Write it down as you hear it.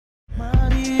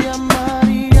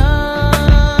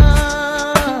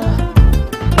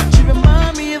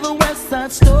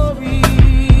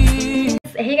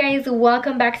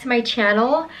welcome back to my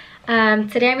channel.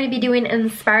 Today I'm going to be doing an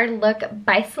inspired look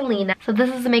by Selena. So this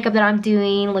is the makeup that I'm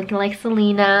doing, looking like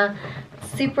Selena.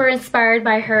 Super inspired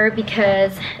by her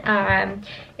because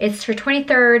it's her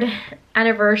 23rd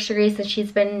anniversary since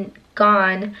she's been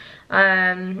gone,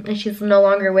 and she's no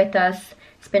longer with us.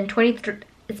 It's been 23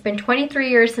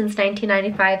 years since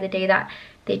 1995, the day that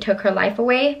they took her life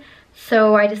away.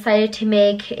 So I decided to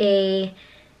make a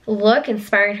look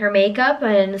inspiring her makeup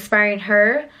and inspiring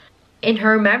her in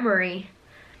her memory.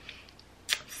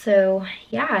 So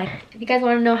yeah, if you guys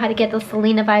want to know how to get the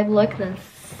Selena vibe look, then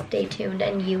stay tuned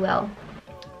and you will.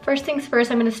 First things first,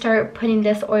 I'm going to start putting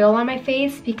this oil on my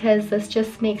face because this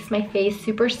just makes my face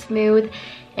super smooth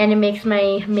and it makes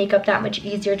my makeup that much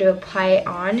easier to apply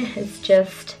on. It's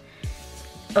just,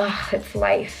 it's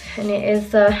life. And it is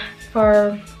the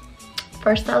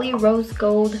Farsali Rose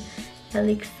Gold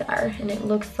Elixir, and it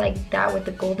looks like that with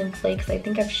the golden flakes. I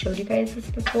think I've showed you guys this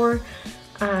before.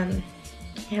 It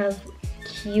has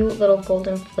cute little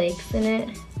golden flakes in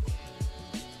it,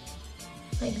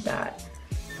 like that.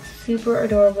 Super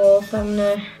adorable. So I'm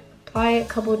gonna apply a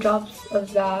couple drops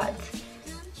of that.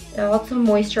 It also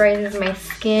moisturizes my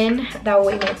skin. That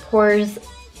way my pores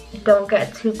don't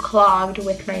get too clogged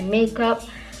with my makeup.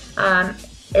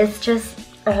 It's just,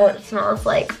 oh, it smells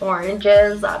like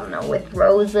oranges, I don't know, with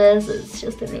roses. It's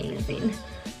just amazing.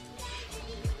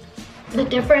 The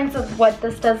difference of what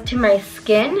this does to my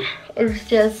skin is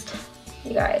just,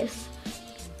 you guys,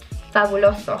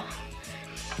 fabuloso.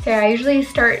 So I usually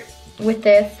start with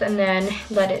this and then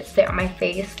let it sit on my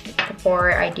face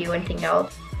before I do anything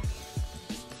else.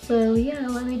 So yeah,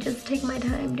 let me just take my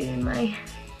time doing my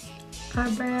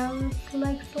eyebrows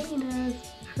like Selena's.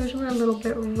 Hers were a little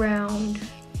bit round.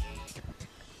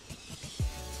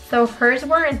 So hers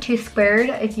weren't too squared.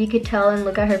 If you could tell and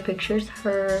look at her pictures,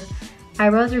 her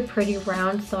eyebrows are pretty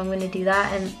round, so I'm going to do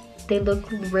that. And they look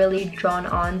really drawn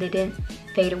on. They didn't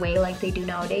fade away like they do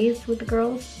nowadays with the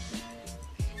girls.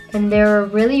 And they were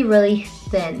really, really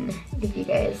thin. If you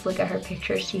guys look at her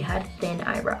pictures, she had thin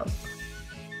eyebrows.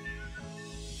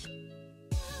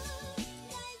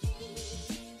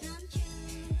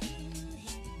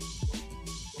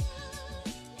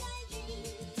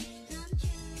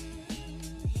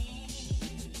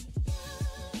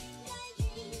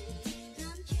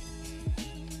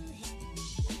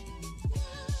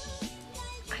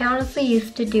 I honestly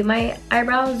used to do my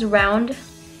eyebrows round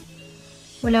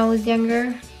when I was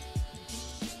younger.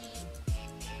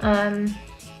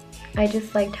 I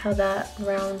just liked how that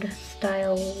round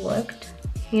style looked.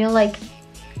 You know, like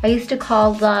I used to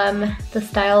call them the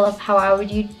style of how I would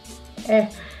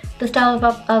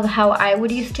how I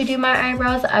would used to do my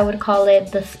eyebrows. I would call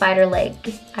it the spider leg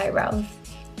eyebrows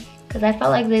because I felt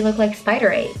like they looked like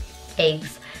spider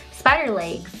legs.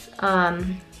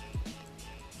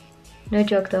 No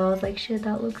joke though, I was like, shit,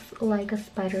 that looks like a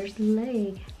spider's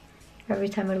leg. Every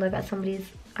time I look at somebody's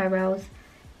eyebrows,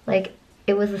 like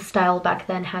it was a style back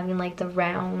then, having like the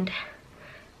round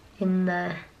in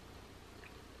the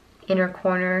inner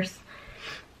corners.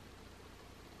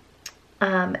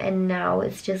 And now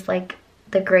it's just like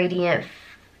the gradient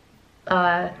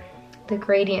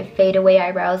fade away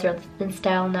eyebrows are in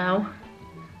style now.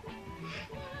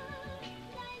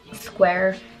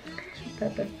 Square,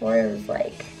 but before it was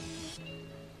like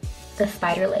the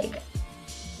spider leg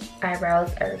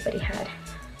eyebrows everybody had.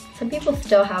 Some people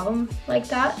still have them like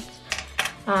that.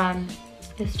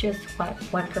 It's just what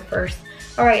one prefers.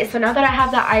 Alright, so now that I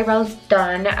have the eyebrows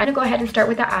done, I'm gonna go ahead and start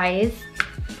with the eyes.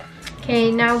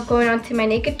 Okay, now going on to my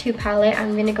Naked 2 palette,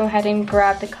 I'm gonna go ahead and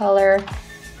grab the color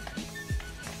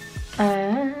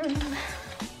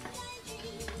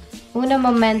Uno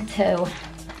Momento.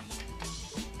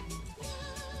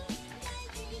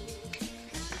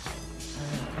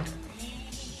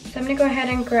 So I'm going to go ahead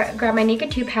and grab my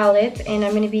Naked 2 palette, and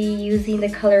I'm going to be using the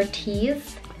color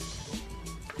Tease,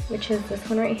 which is this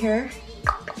one right here.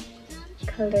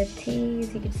 Color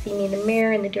Tease. You can see me in the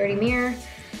mirror, in the dirty mirror.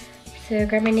 So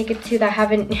grab my Naked 2. I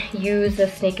haven't used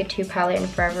this Naked 2 palette in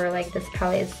forever. Like, this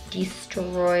palette is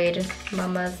destroyed.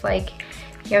 Mama's like,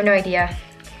 you have no idea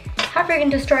how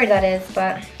freaking destroyed that is,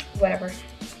 but whatever.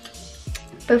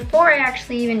 Before I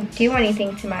actually even do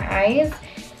anything to my eyes,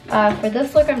 for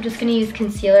this look, I'm just going to use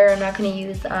concealer. I'm not going to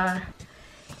use an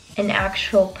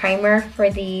actual primer for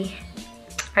the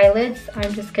eyelids.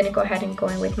 I'm just going to go ahead and go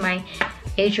in with my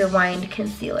Age Rewind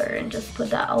concealer and just put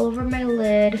that all over my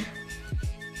lid.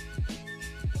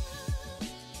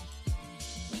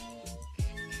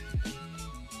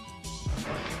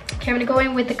 Okay, I'm going to go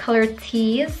in with the color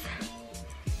Tease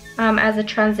as a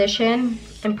transition,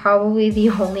 and probably the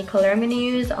only color I'm going to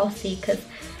use. I'll see, because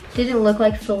didn't look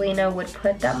like Selena would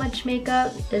put that much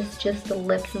makeup. It's just the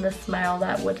lips and the smile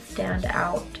that would stand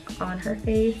out on her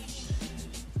face.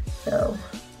 So,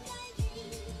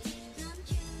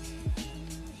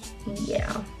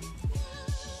 yeah.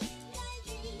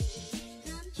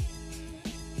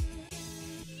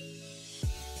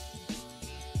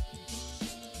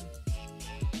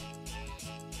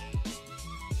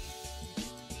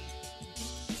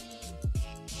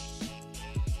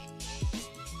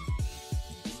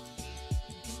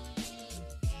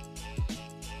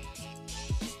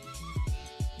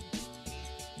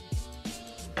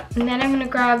 And then I'm gonna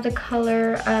grab the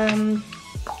color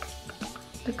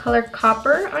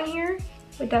Copper on here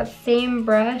with that same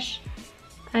brush.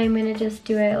 I'm gonna just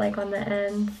do it like on the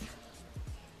ends.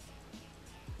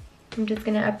 I'm just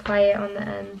gonna apply it on the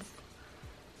ends.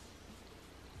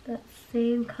 That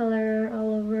same color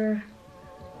all over.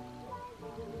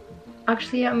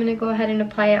 Actually, I'm gonna go ahead and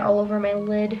apply it all over my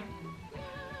lid,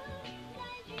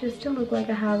 just to look like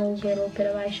I have a little bit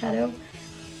of eyeshadow.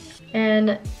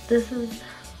 And this is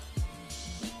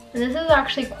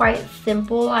actually quite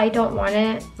simple. I don't want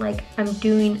it like I'm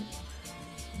doing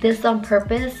this on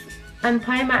purpose. I'm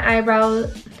applying my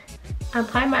eyeshadow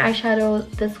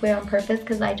this way on purpose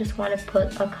because I just want to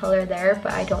put a color there,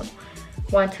 but I don't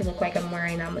want to look like I'm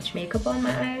wearing that much makeup on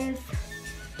my eyes,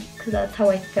 because that's how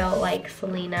I felt like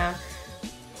Selena,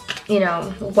 you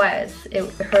know, was.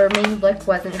 Her main look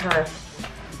wasn't her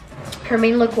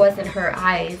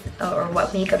eyes or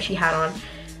what makeup she had on.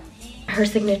 Her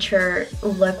signature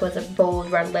look was a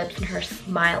bold red lips and her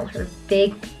smile, her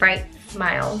big bright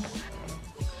smile.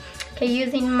 Okay,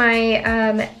 using my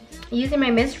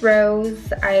Miss Rose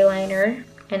eyeliner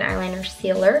and eyeliner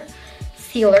sealer.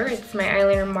 It's my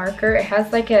eyeliner marker. It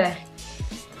has like a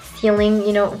sealing,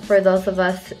 you know, for those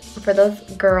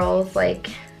girls like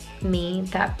me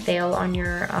that fail on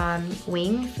your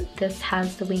wings. This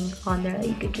has the wing on there that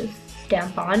you could just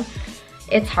stamp on.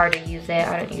 It's hard to use it.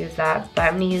 I don't use that, but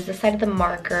I'm gonna use the side of the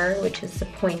marker, which is the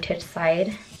pointed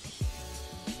side.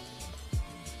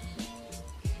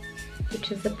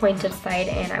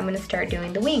 And I'm gonna start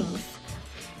doing the wings.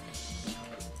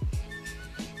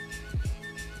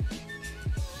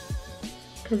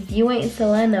 Cause you ain't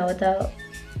Selena without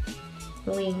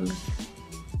wings.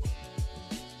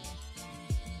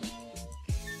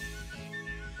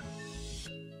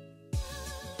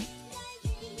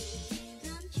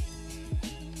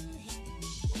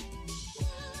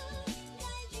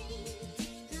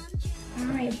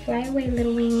 Alright, fly away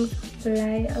little wings,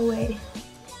 fly away.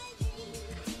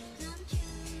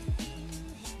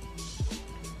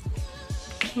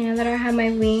 Okay, now that I have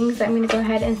my wings, I'm going to go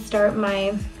ahead and start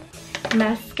my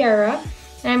mascara.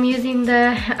 And I'm using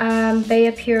the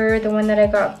Bay Pure, the one that I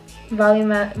got,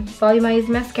 volumized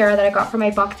mascara that I got from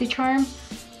my BoxyCharm.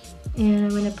 And I'm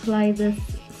going to apply this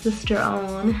sister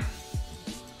on.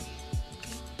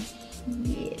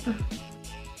 Yeah.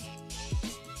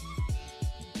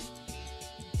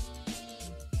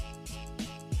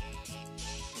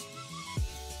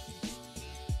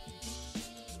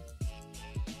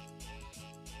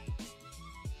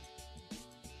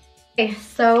 Okay,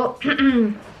 so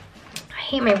I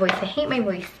hate my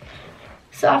voice.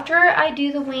 So after I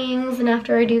do the wings and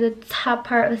after I do the top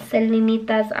part of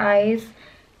Selenita's eyes,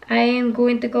 I am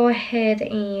going to go ahead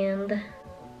and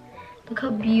look how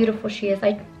beautiful she is.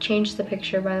 I changed the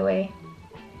picture, by the way.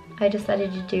 I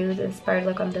decided to do the inspired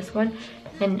look on this one,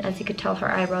 and as you could tell,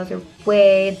 her eyebrows are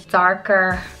way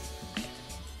darker.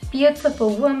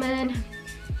 Beautiful woman.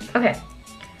 Okay,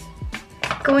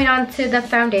 going on to the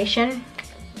foundation.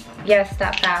 Yes,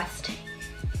 that fast.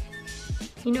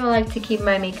 You know, I like to keep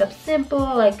my makeup simple,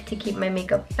 I like to keep my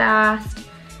makeup fast.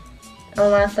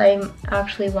 Unless I'm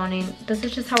actually wanting, this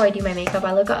is just how I do my makeup.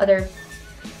 I look at other,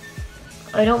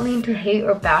 I don't mean to hate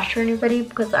or bash anybody,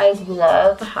 because I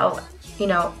love how, you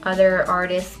know, other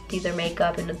artists do their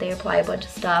makeup and they apply a bunch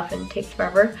of stuff and it takes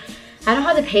forever. I don't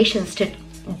have the patience to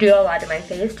do a lot to my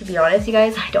face, to be honest, you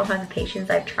guys. I don't have the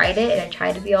patience. I've tried it and I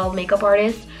tried to be all makeup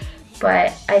artist,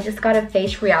 but I just gotta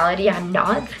face reality. I'm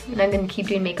not, and I'm gonna keep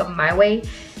doing makeup my way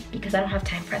because I don't have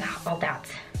time for that, all that.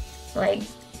 Like,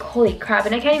 holy crap,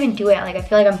 and I can't even do it. Like, I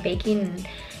feel like I'm baking and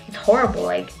it's horrible.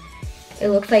 Like, it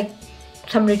looks like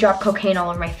somebody dropped cocaine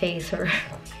all over my face, or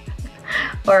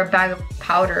or a bag of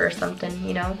powder or something,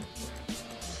 you know?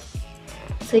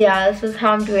 So yeah, this is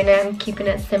how I'm doing it. I'm keeping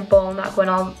it simple, not going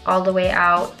all the way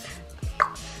out.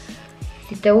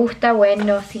 Si te gusta,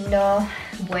 bueno. Si no,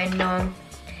 bueno.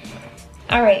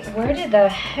 Alright, where did the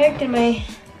heck did my...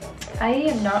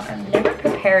 I'm never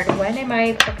prepared. When am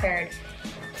I prepared?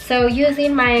 So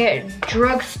using my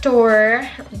drugstore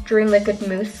Dream Liquid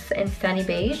Mousse in Sunny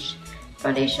Beige.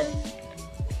 foundation.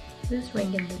 Who's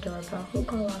ringing the doorbell? Who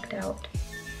got locked out?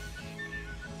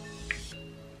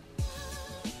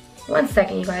 One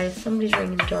second, you guys. Somebody's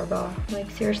ringing the doorbell. Like,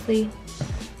 seriously?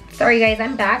 Sorry, guys.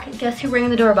 I'm back. Guess who rang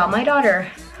the doorbell? My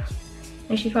daughter.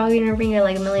 And she's probably gonna ring it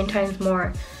like a million times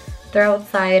more. They're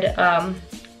outside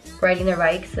riding their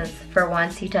bikes, since for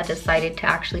once Utah decided to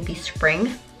actually be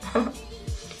spring.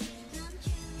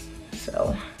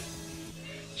 So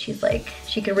she's like,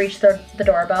 she could reach the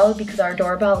doorbell because our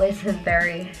doorbell isn't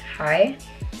very high.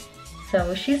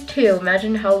 So she's 2.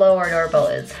 Imagine how low our doorbell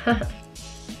is.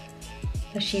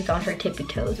 But she's on her tippy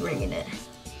toes ringing it.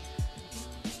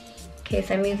 Okay,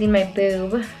 so I'm using my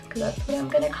boob, because that's what I'm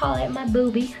gonna call it, my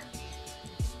boobie.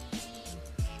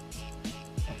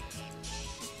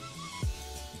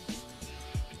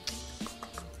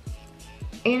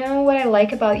 You know what I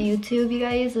like about YouTube, you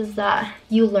guys, is that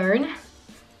you learn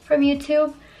from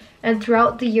YouTube, and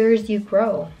throughout the years you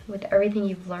grow with everything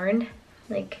you've learned.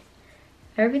 Like,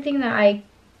 everything that I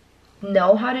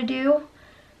know how to do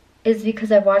is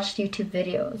because I've watched YouTube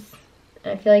videos.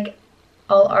 And I feel like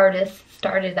all artists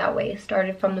started that way,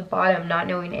 started from the bottom, not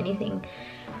knowing anything,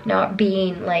 not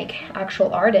being like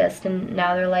actual artists, and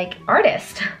now they're like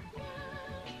artists.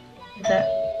 If that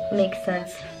makes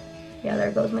sense. Yeah,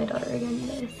 there goes my daughter again, you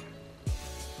guys.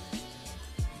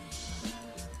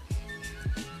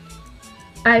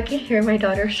 I can hear my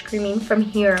daughter screaming from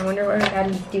here. I wonder what her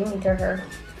daddy's doing to her.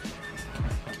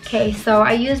 Okay, so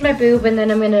I used my boob, and then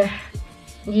I'm gonna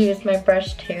use my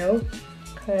brush too,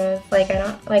 cause like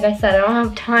I said, I don't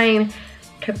have time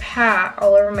to pat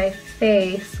all over my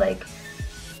face. Like,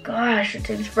 gosh, it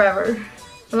takes forever.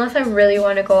 Unless I really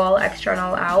want to go all extra and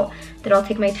all out, then I'll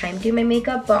take my time to do my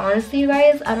makeup. But honestly, you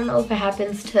guys, I don't know if it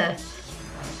happens to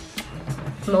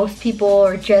most people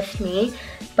or just me,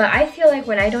 but I feel like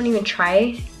when I don't even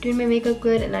try doing my makeup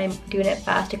good and I'm doing it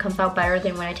fast, it comes out better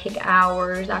than when I take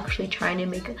hours actually trying to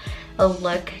make a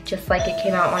look just like it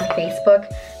came out on Facebook.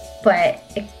 But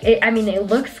I mean, it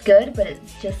looks good, but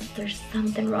it's just, there's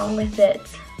something wrong with it.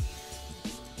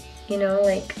 You know,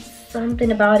 like,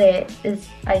 something about it is,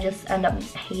 I just end up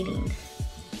hating.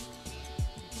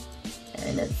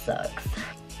 And it sucks.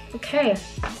 Okay.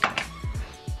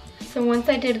 So once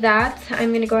I did that,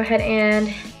 I'm gonna go ahead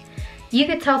and, you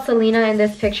could tell Selena in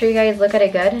this picture, you guys, look at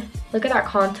it good. Look at that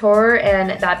contour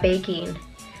and that baking.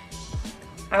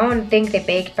 I don't think they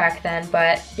baked back then,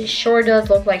 but it sure does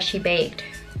look like she baked.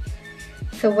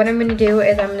 So what I'm gonna do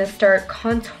is I'm gonna start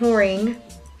contouring.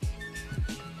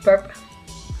 Burp.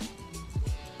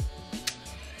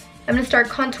 I'm gonna start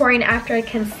contouring after I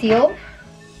conceal.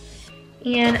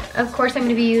 And of course I'm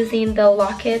gonna be using the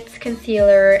Lock-It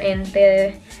concealer in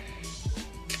the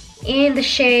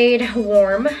shade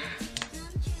Warm.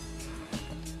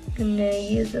 I'm gonna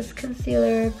use this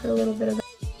concealer, put a little bit of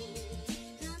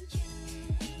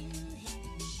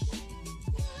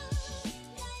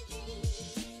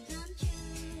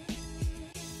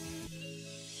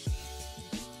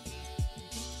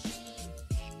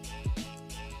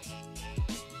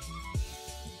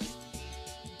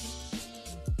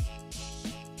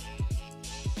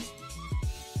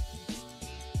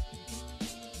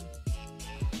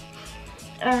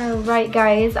Alright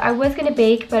guys, I was gonna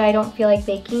bake, but I don't feel like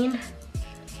baking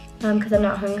because I'm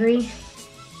not hungry.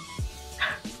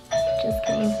 Just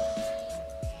kidding.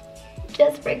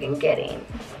 Just freaking kidding.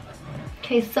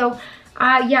 Okay, so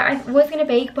yeah, I was gonna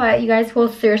bake, but you guys will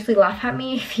seriously laugh at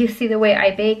me if you see the way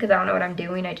I bake, because I don't know what I'm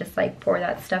doing. I just like pour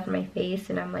that stuff in my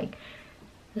face and I'm like,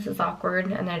 this is awkward,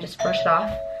 and then I just brush it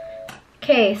off.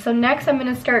 Okay, so next I'm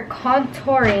gonna start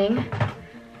contouring.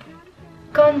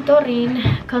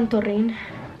 Contouring.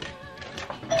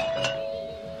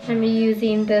 I'm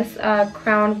using this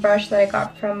crown brush that I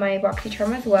got from my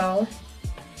BoxyCharm as well.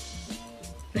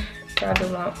 Grab the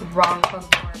wrong contour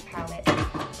palette.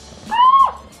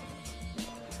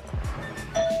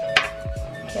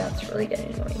 Okay, that's really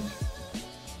getting annoying.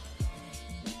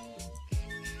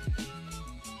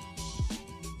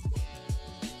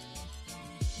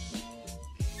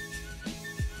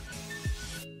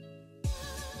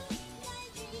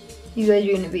 You guys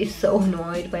are gonna be so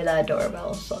annoyed by that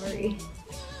doorbell, sorry.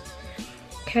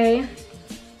 Okay.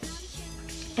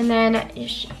 And then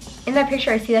in that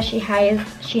picture I see that she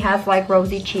has like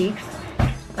rosy cheeks,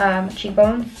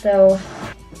 cheekbones, so.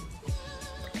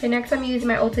 Okay, next I'm using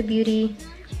my Ulta Beauty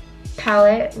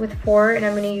palette with 4, and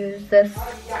I'm gonna use this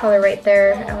color right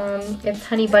there. It's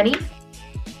Honey Bunny.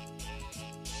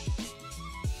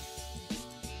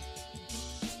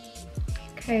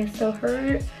 Okay, so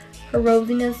her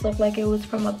rosiness looked like it was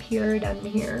from up here down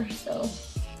here, so.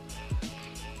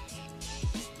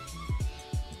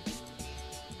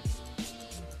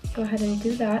 go ahead and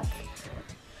do that.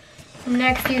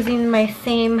 Next, using my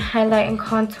same highlight and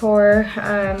contour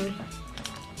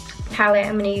palette,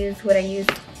 I'm going to use what I use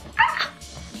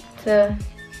for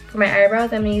my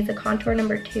eyebrows. I'm going to use the contour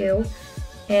number 2,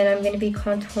 and I'm going to be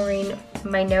contouring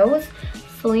my nose.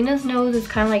 Selena's nose is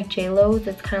kind of like J-Lo's.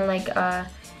 It's kind of like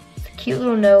it's a cute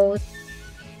little nose.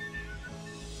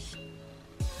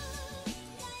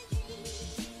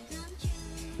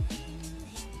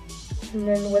 And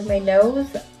then with my nose,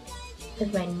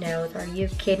 are you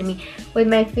kidding me? With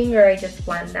my finger, I just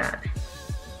blend that,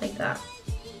 like that.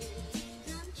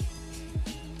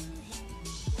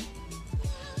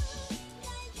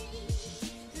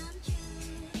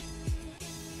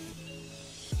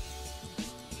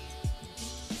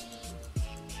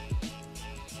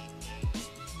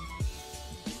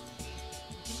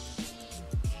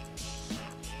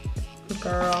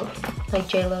 Girl, like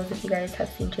J-Lo's, if you guys have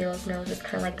seen J-Lo's nose, it's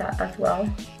kind of like that as well.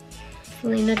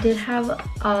 Selena did have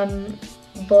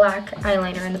black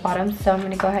eyeliner in the bottom, so I'm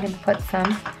going to go ahead and put some.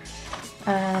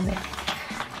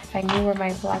 If I knew where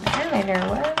my black eyeliner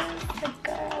was,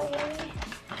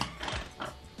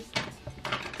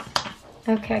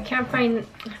 okay, I can't find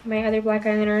my other black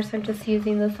eyeliner, so I'm just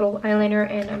using this little eyeliner,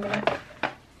 and I'm going to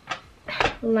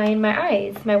line my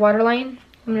eyes, my waterline.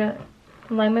 I'm going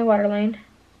to line my waterline.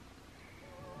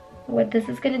 What this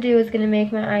is going to do is going to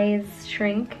make my eyes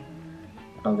shrink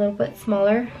a little bit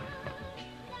smaller.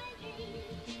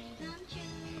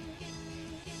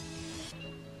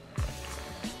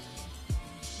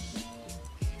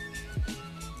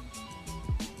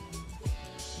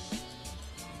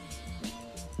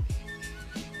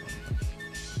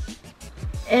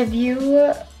 If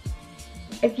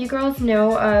you girls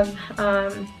know of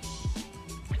an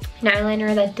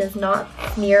eyeliner that does not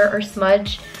smear or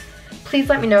smudge, please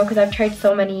let me know, because I've tried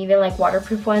so many, even like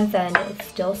waterproof ones, and it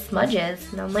still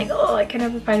smudges. And I'm like, oh, I can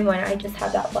never find one. I just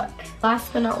have that look.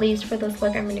 Last but not least for this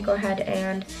look, I'm going to go ahead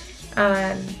and,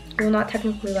 well, not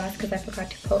technically last because I forgot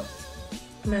to put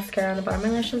mascara on the bottom of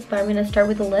my lashes, but I'm going to start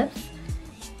with the lips.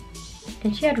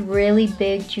 And she had really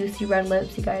big, juicy red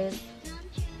lips, you guys.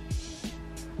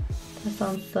 That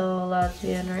sounds so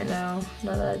lesbian right now.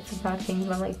 Not that it's a bad thing,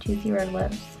 but like juicy red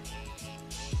lips.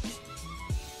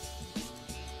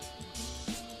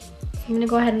 I'm gonna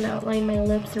go ahead and outline my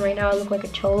lips, and right now I look like a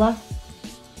chola.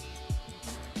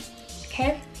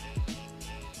 Okay.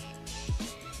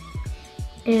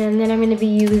 And then I'm gonna be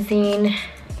using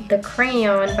the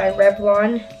crayon by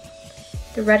Revlon,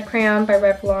 the red crayon by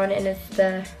Revlon, and it's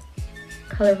the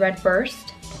color Red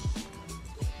Burst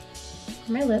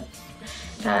for my lips.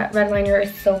 That red liner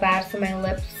is so bad, so my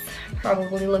lips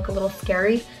probably look a little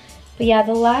scary. But yeah,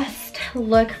 the last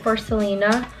look for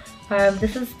Selena.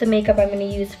 This is the makeup I'm going to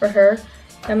use for her.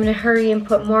 I'm going to hurry and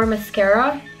put more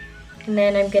mascara, and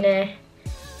then I'm going to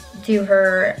do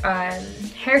her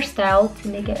hairstyle to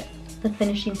make it the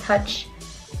finishing touch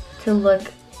to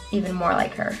look even more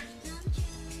like her.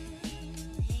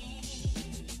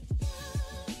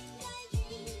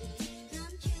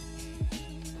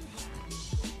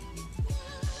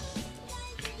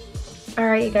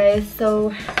 Alright, you guys,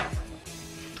 so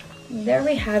there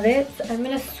we have it. I'm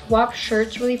gonna swap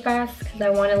shirts really fast because I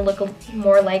want to look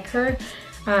more like her.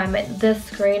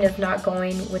 This green is not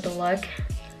going with the look,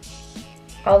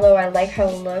 although I like how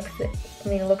it looks. I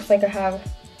mean, it looks like I'm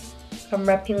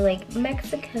repping like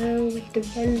Mexico with the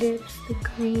red lips,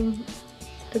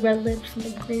 the red lips and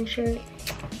the green shirt.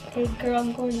 Hey girl,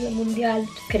 I'm going to the Mundial.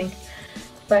 Just kidding.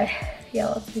 But yeah,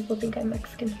 lots of people think I'm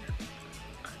Mexican.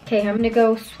 Okay, I'm gonna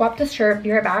go swap the shirt,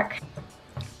 be right back.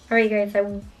 Alright guys,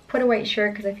 I put a white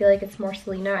shirt because I feel like it's more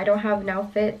Selena. I don't have an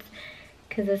outfit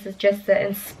because this is just the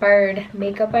inspired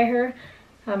makeup by her.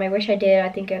 I wish I did. I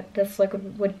think this look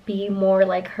would be more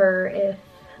like her if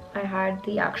I had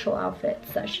the actual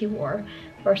outfits that she wore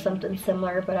or something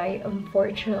similar, but I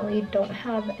unfortunately don't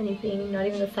have anything, not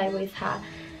even the sideways hat.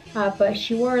 But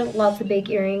she wore lots of big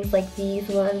earrings like these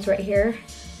ones right here,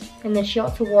 and then she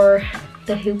also wore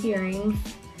the hoop earrings,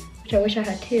 which I wish I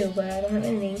had too, but I don't have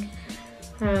anything.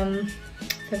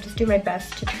 So I'm just doing my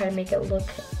best to try to make it look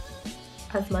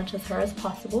as much as her as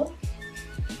possible.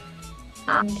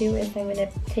 What I'm gonna do is I'm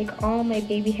gonna take all my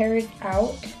baby hairs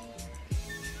out.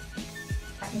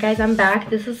 Guys, I'm back.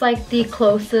 This is like the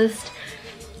closest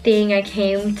thing I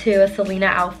came to a Selena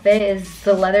outfit, is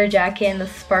the leather jacket and the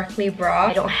sparkly bra.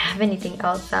 I don't have anything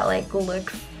else that like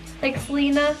looks like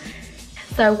Selena,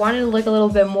 so I wanted to look a little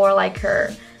bit more like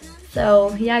her.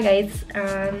 So yeah guys,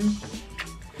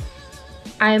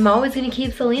 I'm always gonna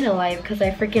keep Selena alive because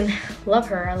I freaking love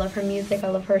her. I love her music, I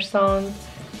love her songs.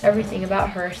 everything about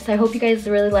her. So I hope you guys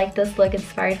really like this look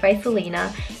inspired by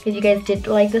Selena. If you guys did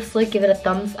like this look, give it a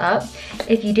thumbs up.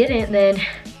 If you didn't, then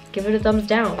give it a thumbs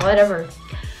down, whatever.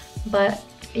 But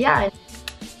yeah,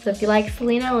 so if you like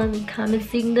Selena, then come and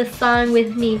sing this song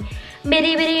with me.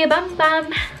 Biddy biddy bum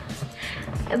bum,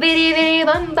 biddy biddy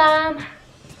bum bum.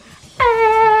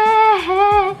 Hey,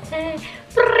 hey,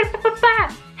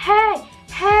 hey,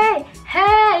 hey,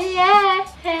 hey,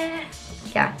 yeah.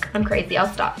 Yeah, I'm crazy.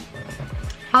 I'll stop.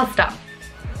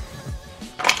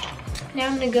 Now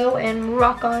I'm gonna go and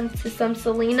rock on to some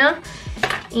Selena.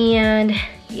 And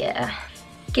yeah,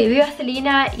 que viva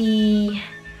Selena. Y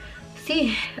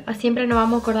sí, siempre nos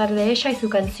vamos a acordar de ella y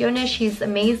sus canciones. She's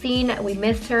amazing. We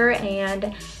missed her,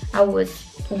 and I was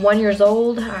 1 year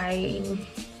old. I'm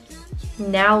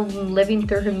now living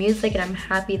through her music, and I'm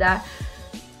happy that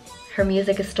her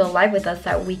music is still alive with us,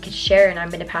 that we could share, and I'm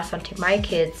gonna pass on to my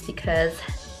kids because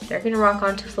they're gonna rock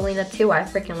on to Selena too. I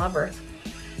freaking love her.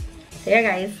 So yeah,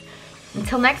 guys,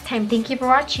 until next time, thank you for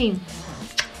watching.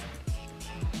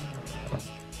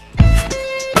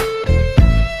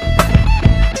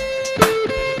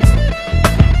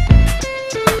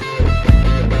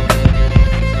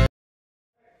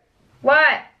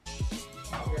 What?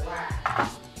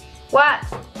 What?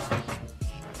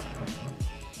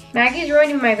 Maggie's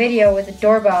ruining my video with a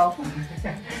doorbell.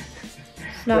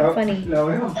 It's not funny. La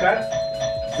voy a buscar.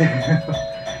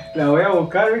 La voy a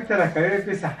buscar, viste, a la escalera y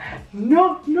empieza.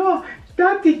 No, no,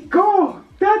 tático,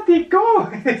 tático.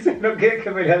 No quiere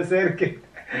que me le acerque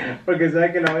porque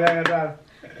sabe que la voy a agarrar.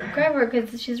 Grab her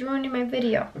because she's ruining my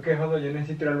video. Ok, Jodo, yo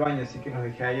necesito ir al baño, así que nos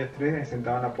dejé a ellos tres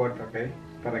sentados en la puerta, ok?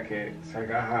 Para que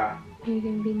salgas a... You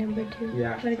can be number 2.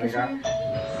 Yeah, salgas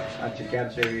a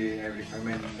chequearte every 5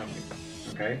 minutes,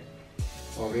 ok?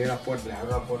 O abrir la puerta, les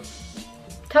abro la puerta.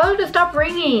 Tell her to stop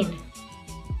ringing.